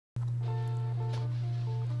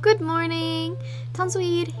Good morning!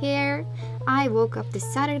 Tansuid here. I woke up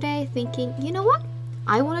this Saturday thinking, you know what?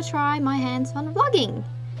 I want to try my hands on vlogging.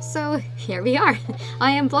 So here we are. I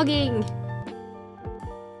am vlogging.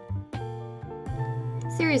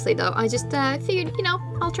 Seriously though, I just figured,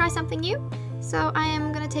 I'll try something new. So I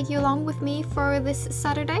am gonna take you along with me for this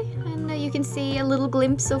Saturday, and you can see a little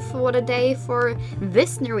glimpse of what a day for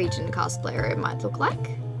this Norwegian cosplayer might look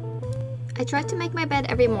like. I try to make my bed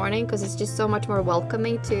every morning because it's just so much more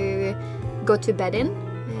welcoming to go to bed in.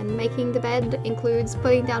 And making the bed includes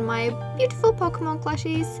putting down my beautiful Pokemon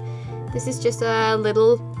plushies. This is just a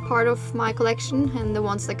little part of my collection and the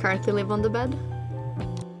ones that currently live on the bed.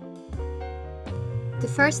 The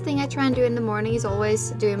first thing I try and do in the morning is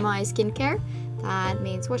always doing my skincare. That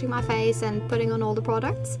means washing my face and putting on all the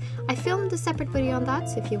products. I filmed a separate video on that,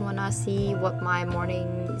 so if you wanna see what my morning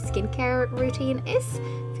skincare routine is,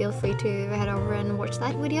 feel free to head over and watch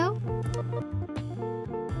that video.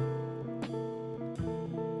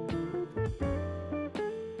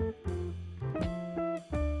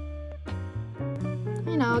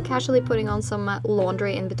 Casually putting on some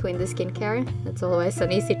laundry in between the skincare. It's always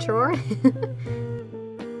an easy chore.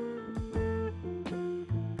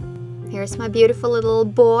 Here's my beautiful little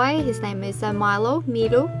boy. His name is Milo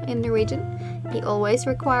in Norwegian. He always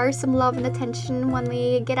requires some love and attention when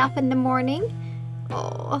we get up in the morning.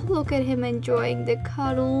 Oh, look at him enjoying the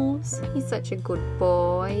cuddles. He's such a good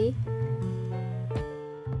boy.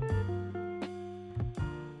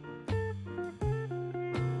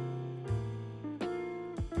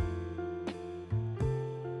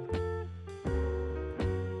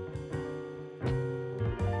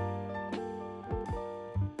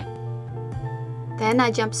 Then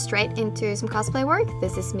I jump straight into some cosplay work.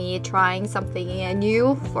 This is me trying something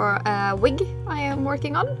new for a wig I am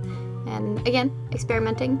working on. And again,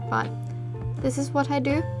 experimenting, but this is what I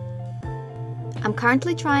do. I'm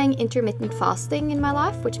currently trying intermittent fasting in my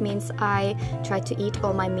life, which means I try to eat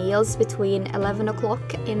all my meals between 11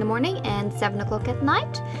 o'clock in the morning and 7 o'clock at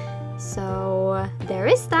night. So there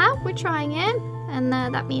is that, we're trying it. And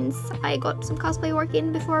that means I got some cosplay work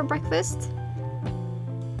in before breakfast.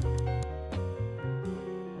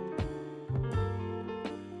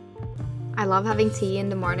 I love having tea in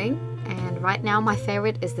the morning, and right now my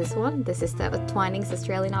favorite is this one. This is the Twinings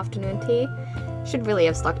Australian afternoon tea. Should really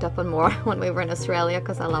have stocked up on more when we were in Australia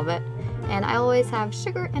because I love it. And I always have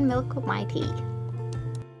sugar and milk with my tea.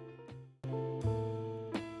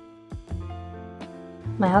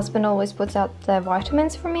 My husband always puts out the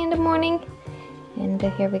vitamins for me in the morning. And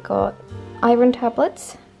here we got iron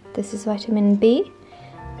tablets. This is vitamin B.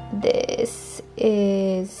 This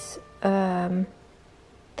is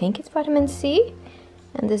I think it's vitamin C,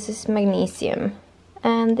 and this is magnesium.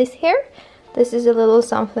 And this here, this is a little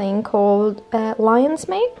something called lion's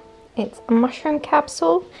mane. It's a mushroom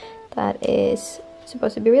capsule that is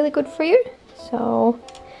supposed to be really good for you, so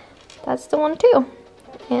that's the one too.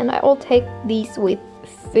 And I will take these with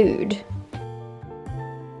food.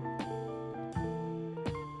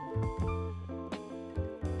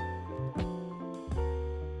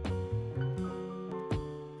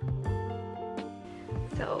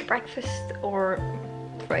 So breakfast, or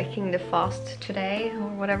breaking the fast today, or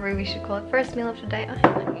whatever we should call it, first meal of the day,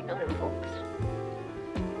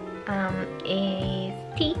 is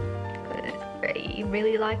tea. I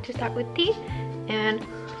really like to start with tea, and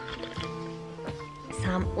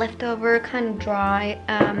some leftover kind of dry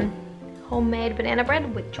homemade banana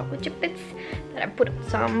bread with chocolate chip bits that I put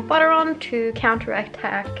some butter on to counteract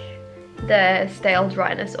the stale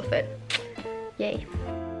dryness of it. Yay.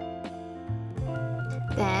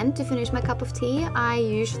 Then, to finish my cup of tea, I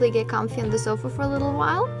usually get comfy on the sofa for a little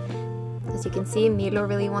while. As you can see, Milo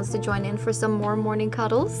really wants to join in for some more morning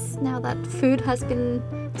cuddles, now that food has been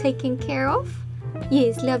taken care of.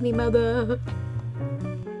 Yes, love me, mother!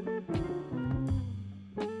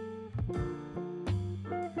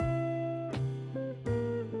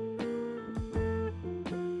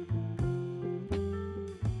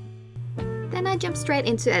 Then I jump straight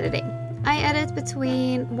into editing. I edit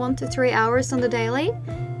between 1 to 3 hours on the daily.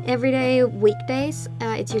 Every day, weekdays,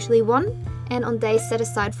 it's usually 1. And on days set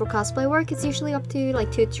aside for cosplay work, it's usually up to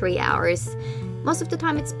like 2 to 3 hours. Most of the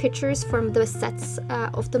time it's pictures from the sets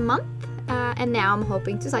of the month. And now I'm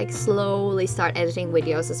hoping to like slowly start editing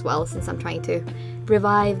videos as well, since I'm trying to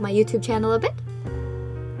revive my YouTube channel a bit.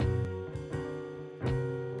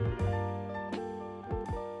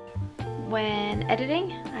 When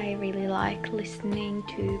editing, I really like listening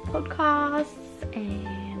to podcasts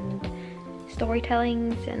and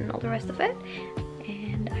storytellings and all the rest of it.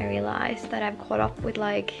 And I realized that I've caught up with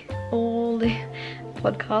like all the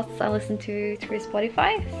podcasts I listen to through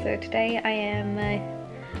Spotify. So today I am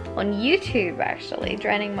on YouTube actually,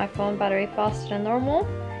 draining my phone battery faster than normal.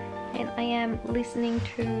 And I am listening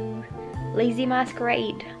to Lazy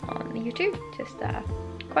Masquerade on YouTube. Just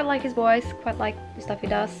quite like his voice, quite like the stuff he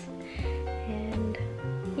does. And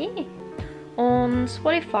yeah. On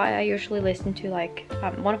Spotify I usually listen to like,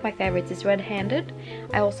 one of my favorites is Red Handed.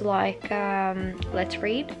 I also like Let's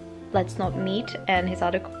Read, Let's Not Meet, and his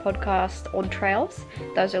other podcast On Trails.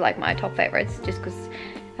 Those are like my top favorites just because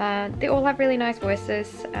they all have really nice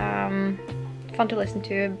voices, fun to listen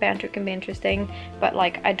to, banter can be interesting, but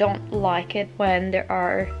like I don't like it when there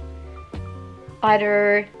are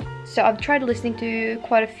either... So I've tried listening to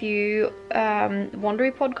quite a few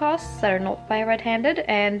Wondery podcasts that are not by Red Handed,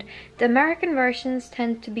 and the American versions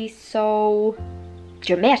tend to be so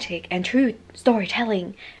dramatic and true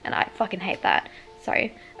storytelling, and I fucking hate that.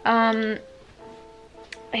 Sorry. And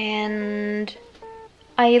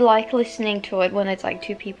I like listening to it when it's like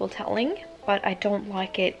two people telling, but I don't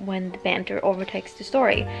like it when the banter overtakes the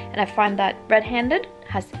story. And I find that Red Handed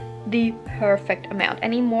has the perfect amount.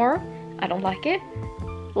 Any more, I don't like it.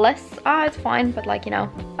 Less, it's fine, but like, you know,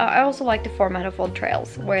 I also like the format of Old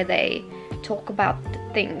Trails, where they talk about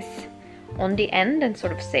things on the end and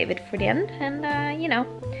sort of save it for the end. And you know,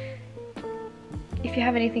 if you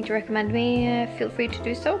have anything to recommend me, feel free to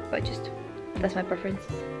do so, but just, that's my preference.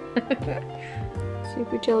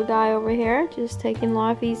 Super chill guy over here, just taking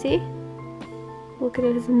life easy. Look at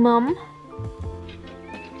his mum.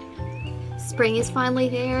 Spring is finally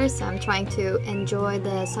here, so I'm trying to enjoy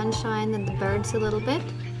the sunshine and the birds a little bit.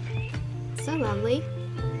 So lovely.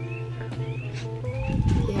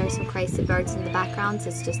 You hear some crazy birds in the background, so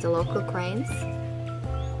it's just the local cranes.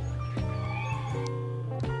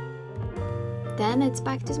 Then it's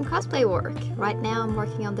back to some cosplay work. Right now I'm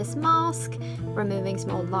working on this mask, removing some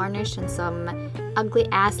old varnish and some ugly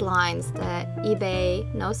ass lines that the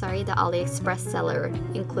AliExpress seller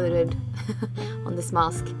included on this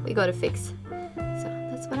mask. We gotta fix. So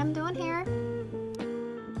that's what I'm doing here.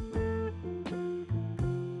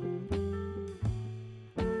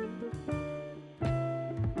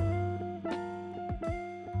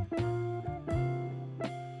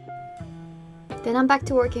 Then I'm back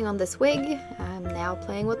to working on this wig. I'm now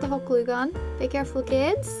playing with the hot glue gun. Be careful,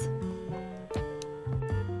 kids.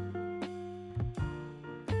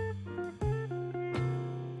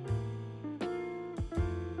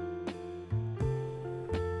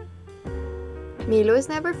 Milo is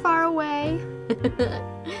never far away.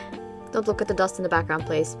 Don't look at the dust in the background,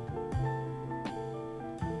 please.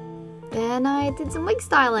 Then I did some wig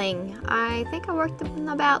styling. I think I worked on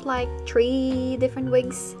about like 3 different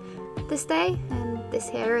wigs this day, and this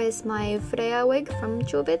here is my Freya wig from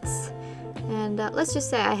Chubits, and let's just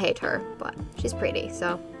say I hate her, but she's pretty,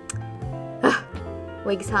 so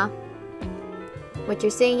wigs, huh? What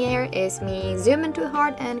you're seeing here is me zooming too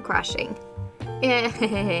hard and crashing. Yeah.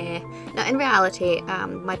 Now in reality,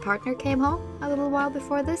 my partner came home a little while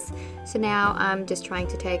before this, so now I'm just trying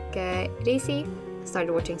to take it easy.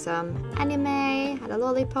 Started watching some anime, had a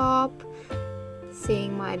lollipop,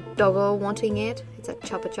 seeing my doggo wanting it. It's a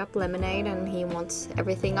Choppa Chop lemonade and he wants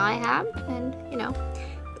everything I have, and you know,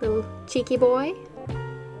 little cheeky boy.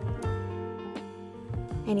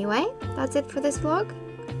 Anyway, that's it for this vlog.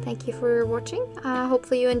 Thank you for watching.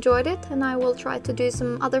 Hopefully you enjoyed it, and I will try to do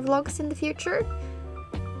some other vlogs in the future.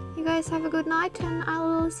 You guys have a good night, and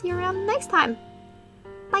I'll see you around next time.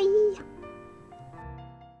 Bye!